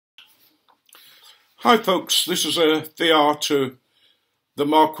Hi folks, this is a VR to the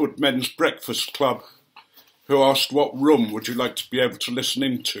Markwood Men's Breakfast Club who asked what room would you like to be able to listen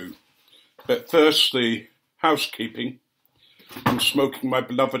into. But first the housekeeping. I'm smoking my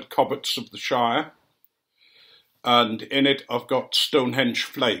beloved Cobbetts of the Shire, and in it I've got Stonehenge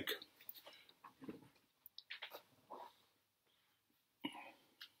Flake.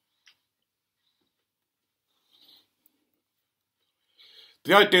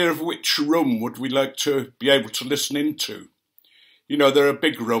 The idea of which room would we like to be able to listen into. You know, there are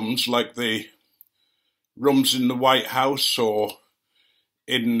big rooms like the rooms in the White House or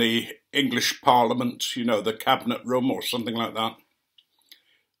in the English Parliament, you know, the Cabinet Room or something like that.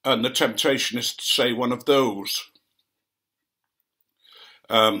 And the temptation is to say one of those.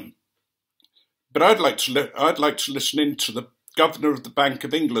 But I'd like to listen into the Governor of the Bank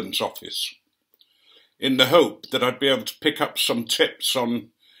of England's office, in the hope that I'd be able to pick up some tips on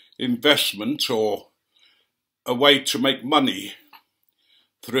investment or a way to make money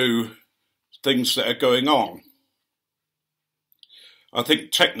through things that are going on. I think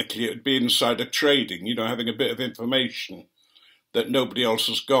technically it would be insider trading, you know, having a bit of information that nobody else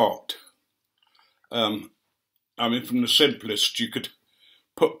has got. I mean, from the simplest, you could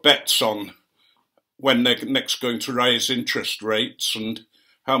put bets on when they're next going to raise interest rates and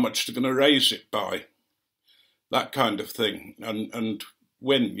how much they're going to raise it by. That kind of thing, and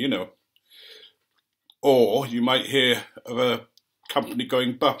win, you know. Or you might hear of a company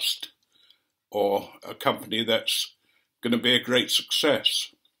going bust, or a company that's going to be a great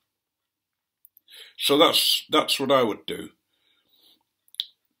success. So that's what I would do.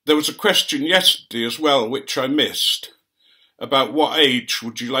 There was a question yesterday as well, which I missed, about what age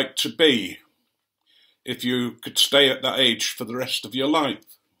would you like to be if you could stay at that age for the rest of your life.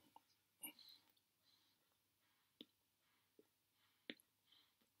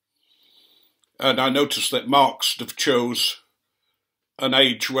 And I noticed that Mark sort of chose an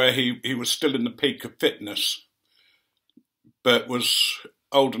age where he was still in the peak of fitness, but was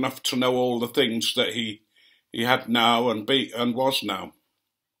old enough to know all the things that he had now and was now.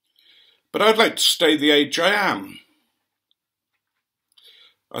 But I'd like to stay the age I am.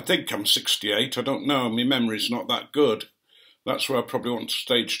 I think I'm 68, I don't know, my memory's not that good. That's where I probably want to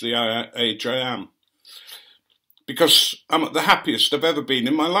stage the age I am. Because I'm at the happiest I've ever been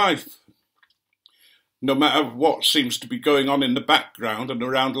in my life. No matter what seems to be going on in the background and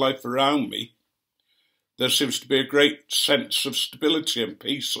around life around me, there seems to be a great sense of stability and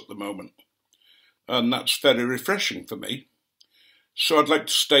peace at the moment. And that's very refreshing for me. So I'd like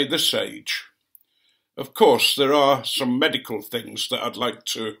to stay this age. Of course, there are some medical things that I'd like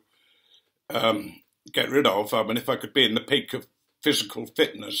to get rid of. I mean, if I could be in the peak of physical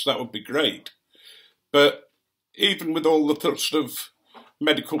fitness, that would be great. But even with all the sort of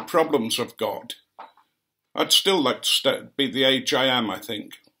medical problems I've got, I'd still like to be the age I am, I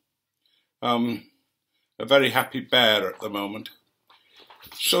think. A very happy bear at the moment.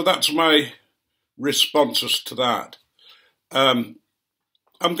 So that's my responses to that. I'm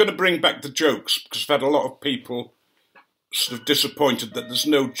going to bring back the jokes because I've had a lot of people sort of disappointed that there's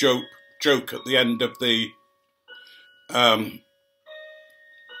no joke at the end of the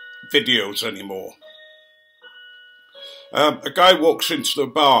videos anymore. A guy walks into the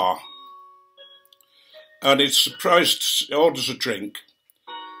bar and he's surprised, orders a drink,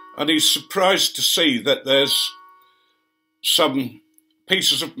 and he's surprised to see that there's some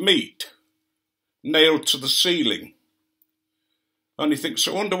pieces of meat nailed to the ceiling. And he thinks,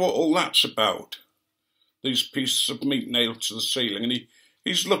 I wonder what all that's about, these pieces of meat nailed to the ceiling. And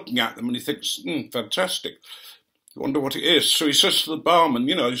he's looking at them and he thinks, fantastic, I wonder what it is. So he says to the barman,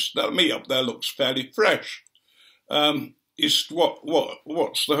 you know, that meat up there looks fairly fresh. What's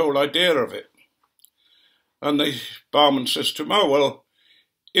the whole idea of it? And the barman says to him, oh, well,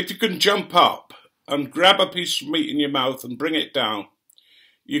 if you can jump up and grab a piece of meat in your mouth and bring it down,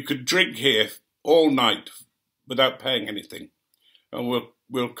 you could drink here all night without paying anything. And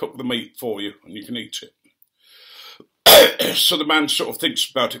we'll cook the meat for you and you can eat it. So the man sort of thinks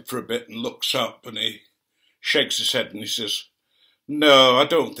about it for a bit and looks up and he shakes his head and he says, no, I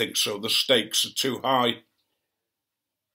don't think so. The stakes are too high.